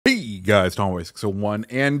guys, Tomboy601,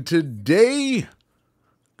 and today,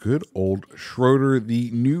 good old Schroder,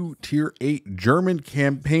 the new Tier 8 German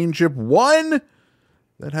campaign ship, one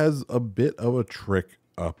that has a bit of a trick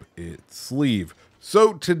up its sleeve.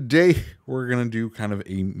 So today, we're going to do kind of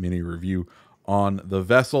a mini review on the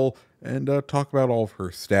vessel and talk about all of her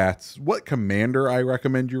stats, what commander I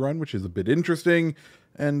recommend you run, which is a bit interesting,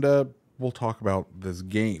 and we'll talk about this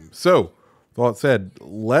game. So, with all that said,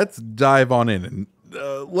 let's dive on in, and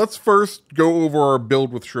let's first go over our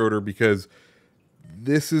build with Schroder, because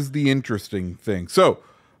this is the interesting thing. So,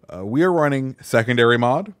 we are running secondary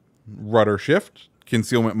mod, rudder shift,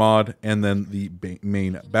 concealment mod, and then the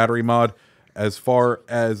main battery mod. As far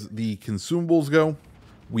as the consumables go,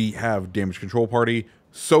 we have damage control party,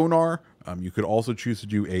 sonar. You could also choose to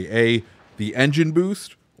do AA, the engine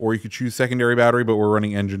boost, or you could choose secondary battery, but we're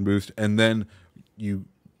running engine boost. And then you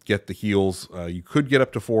get the heals. You could get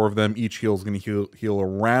up to 4 of them. Each heal is going to heal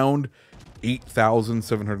around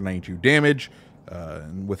 8,792 damage.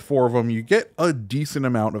 And with 4 of them, you get a decent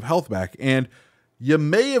amount of health back. And you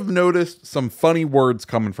may have noticed some funny words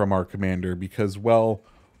coming from our commander because, well,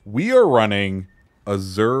 we are running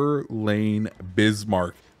Azur Lane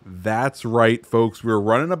Bismarck. That's right, folks. We're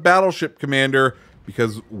running a battleship commander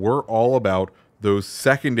because we're all about those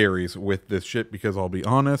secondaries with this ship, because I'll be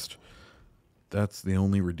honest, that's the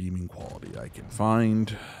only redeeming quality I can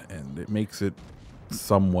find, and it makes it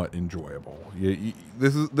somewhat enjoyable.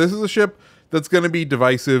 This is a ship that's going to be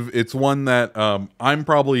divisive. It's one that I'm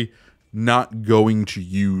probably not going to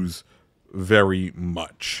use very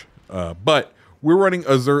much, but we're running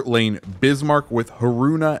Azur Lane Bismarck with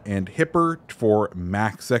Haruna and Hipper for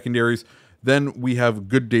max secondaries. Then we have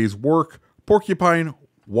Good Day's Work, Porcupine,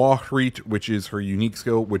 Wahreet, which is her unique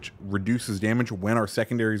skill, which reduces damage when our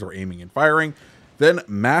secondaries are aiming and firing. Then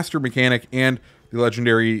Master Mechanic, and the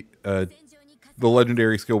legendary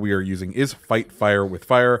skill we are using is Fight Fire with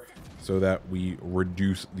Fire, so that we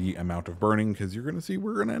reduce the amount of burning, because you're going to see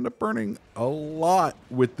we're going to end up burning a lot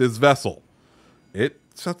with this vessel. It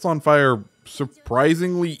sets on fire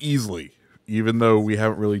surprisingly easily, even though we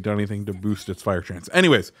haven't really done anything to boost its fire chance.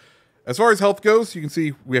 Anyways, as far as health goes, you can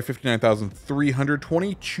see we have 59,300,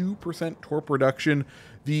 22% torp reduction.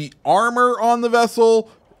 The armor on the vessel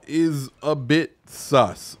is a bit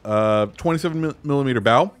sus. 27 millimeter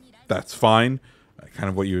bow, that's fine. Kind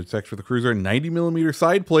of what you would expect for the cruiser. 90 millimeter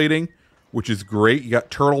side plating, which is great. You got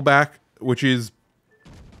turtle back, which is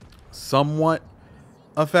somewhat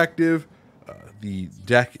effective. The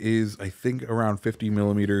deck is, I think, around 50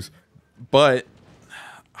 millimeters, but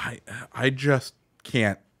I just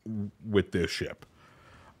can't with this ship.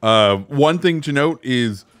 One thing to note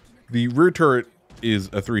is the rear turret is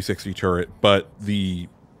a 360 turret, but the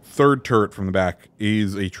third turret from the back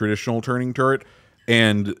is a traditional turning turret,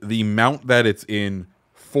 and the mount that it's in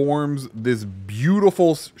forms this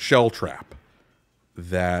beautiful shell trap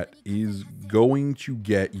that is going to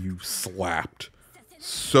get you slapped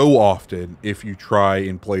so often if you try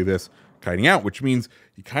and play this kiting out, which means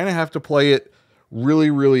you kind of have to play it really,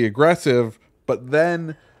 really aggressive, but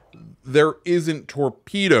then there isn't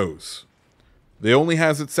torpedoes. They only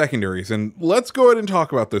has its secondaries, and let's go ahead and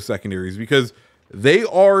talk about those secondaries, because they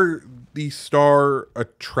are the star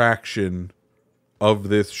attraction of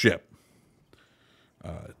this ship.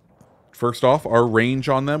 First off, our range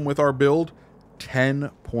on them with our build,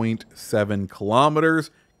 10.7 kilometers.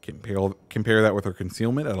 Compare that with our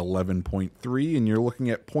concealment at 11.3, and you're looking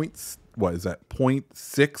at what is that,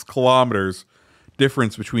 0.6 kilometers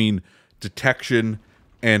difference between detection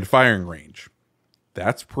and firing range.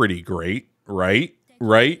 That's pretty great, right?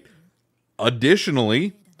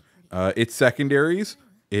 Additionally, its secondaries,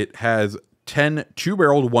 it has 10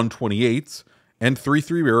 2-barreled 128s and 3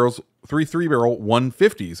 3-barrel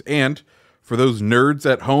 150s. And for those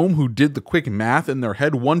nerds at home who did the quick math in their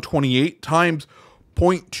head, 128 times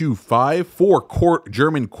 0.25 for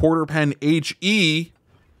German quarter pen HE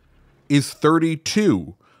is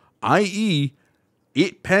 32, i.e.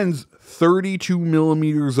 it pens 32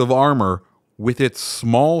 millimeters of armor with its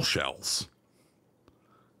small shells.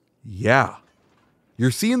 Yeah, you're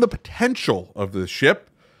seeing the potential of this ship,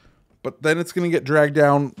 but then it's going to get dragged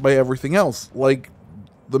down by everything else, like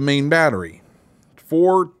the main battery.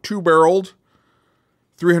 4 2-barreled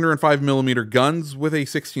 305 millimeter guns with a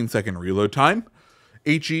 16-second reload time.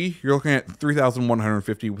 HE, you're looking at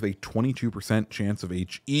 3,150 with a 22% chance of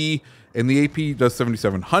HE, and the AP does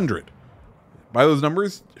 7,700. By those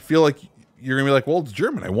numbers, I feel like you're gonna be like, well, it's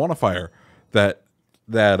German. I want to fire that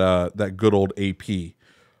good old AP.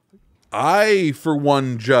 I, for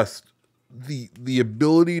one, just the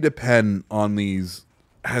ability to pen on these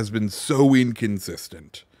has been so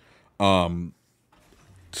inconsistent.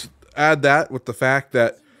 add that with the fact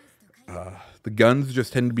that the guns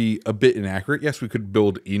just tend to be a bit inaccurate. Yes, we could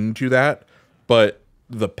build into that, but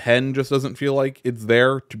the pen just doesn't feel like it's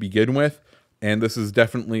there to begin with. And this is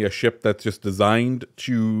definitely a ship that's just designed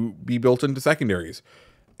to be built into secondaries.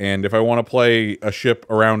 And if I want to play a ship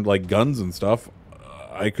around like guns and stuff,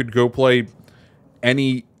 I could go play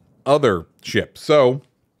any other ship. So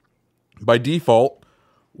by default,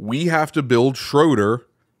 we have to build Schroder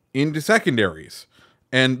into secondaries.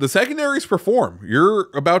 And the secondaries perform. You're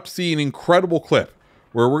about to see an incredible clip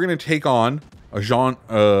where we're going to take on a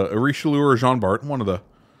Richelieu or a Jean Bart, one of the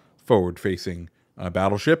forward-facing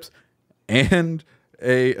battleships, and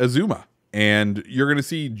a Azuma. And you're going to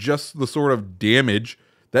see just the sort of damage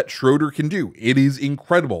that Schroder can do. It is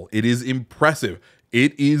incredible. It is impressive.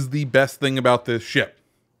 It is the best thing about this ship.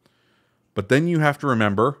 But then you have to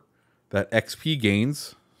remember that XP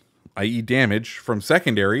gains, i.e. damage, from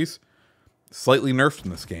secondaries, slightly nerfed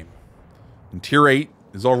in this game. And tier 8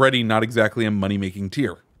 is already not exactly a money-making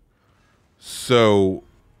tier. So,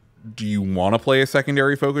 do you want to play a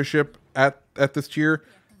secondary focus ship at this tier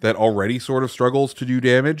that already sort of struggles to do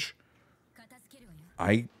damage?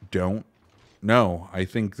 I don't know. I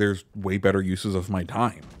think there's way better uses of my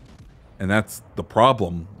time. And that's the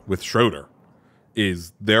problem with Schroder,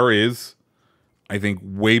 is there is, I think,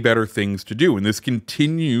 way better things to do. And this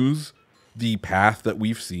continues the path that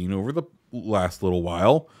we've seen over the last little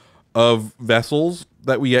while of vessels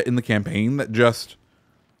that we get in the campaign that just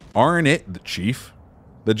aren't it, the chief,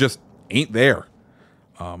 that just ain't there.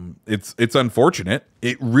 It's unfortunate.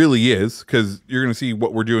 It really is, because you're going to see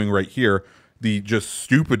what we're doing right here, the just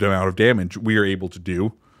stupid amount of damage we are able to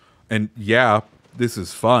do. And yeah, this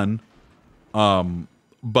is fun.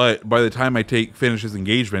 But by the time I finish this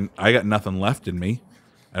engagement, I got nothing left in me.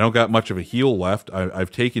 I don't got much of a heal left.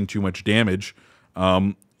 I've taken too much damage.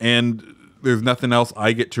 And there's nothing else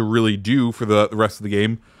I get to really do for the rest of the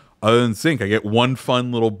game other than sink. I get one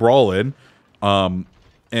fun little brawl in,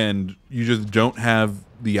 and you just don't have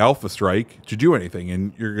the alpha strike to do anything.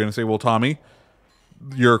 And you're going to say, well, Tommy,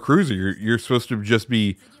 you're a cruiser. You're supposed to just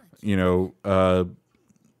be, you know,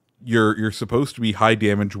 you're supposed to be high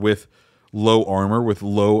damage with low armor, with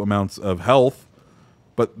low amounts of health,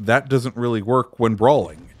 but that doesn't really work when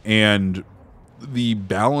brawling. And the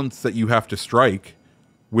balance that you have to strike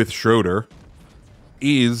with Schroder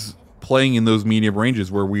is playing in those medium ranges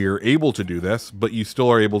where we are able to do this, but you still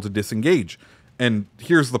are able to disengage. And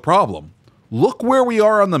here's the problem. Look where we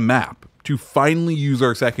are on the map to finally use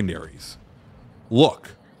our secondaries.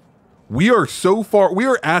 Look, we are so far, we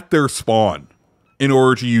are at their spawn in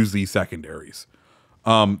order to use these secondaries.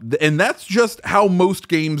 And that's just how most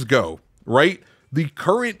games go, right? The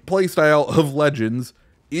current playstyle of Legends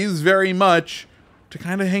is very much to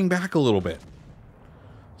kind of hang back a little bit.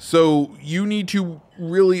 So you need to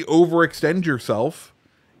really overextend yourself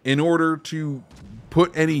in order to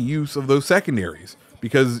put any use of those secondaries,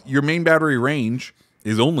 because your main battery range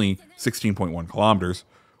is only 16.1 kilometers,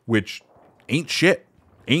 which ain't shit.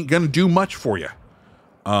 Ain't gonna do much for you.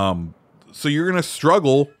 So you're gonna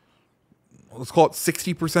struggle, let's call it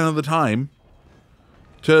 60% of the time,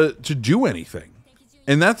 to do anything.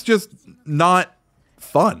 And that's just not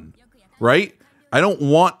fun, right? I don't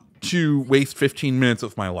want to waste 15 minutes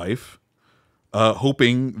of my life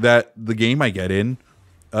hoping that the game I get in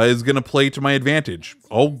is going to play to my advantage.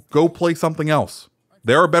 I'll go play something else.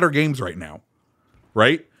 There are better games right now,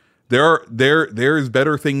 right? There is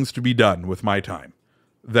better things to be done with my time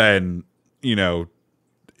than, you know,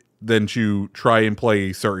 than to try and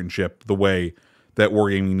play a certain ship the way that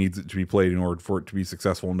wargaming needs it to be played in order for it to be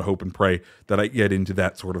successful, and to hope and pray that I get into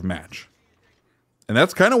that sort of match. And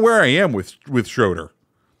that's kind of where I am with Schroder.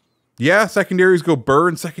 Yeah, secondaries go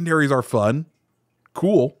burn. Secondaries are fun.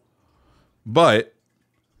 Cool. But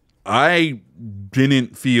I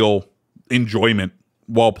didn't feel enjoyment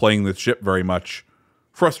while playing this ship very much.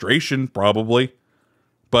 Frustration, probably,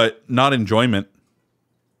 but not enjoyment.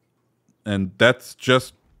 And that's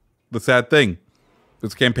just the sad thing.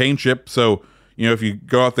 It's a campaign ship, so, you know, if you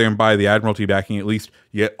go out there and buy the Admiralty backing, at least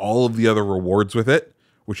you get all of the other rewards with it,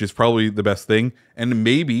 which is probably the best thing. And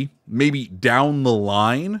maybe down the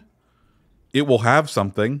line, it will have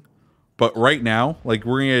something. But right now, like,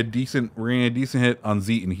 we're gonna get a decent hit on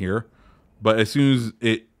Zeton here. But as soon as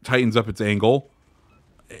it tightens up its angle,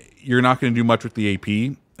 you're not going to do much with the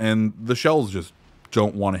AP, and the shells just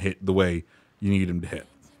don't want to hit the way you need them to hit.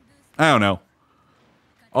 I don't know.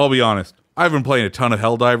 I'll be honest. I've been playing a ton of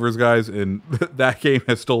Helldivers, guys, and that game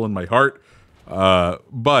has stolen my heart.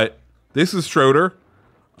 But this is Schroder.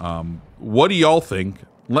 What do y'all think?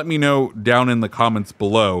 Let me know down in the comments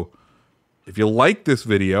below. If you like this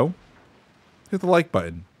video, hit the like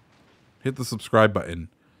button. hit the subscribe button.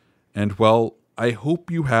 And, well, I hope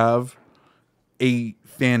you have a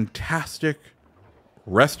fantastic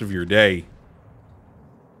rest of your day.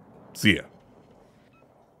 See ya.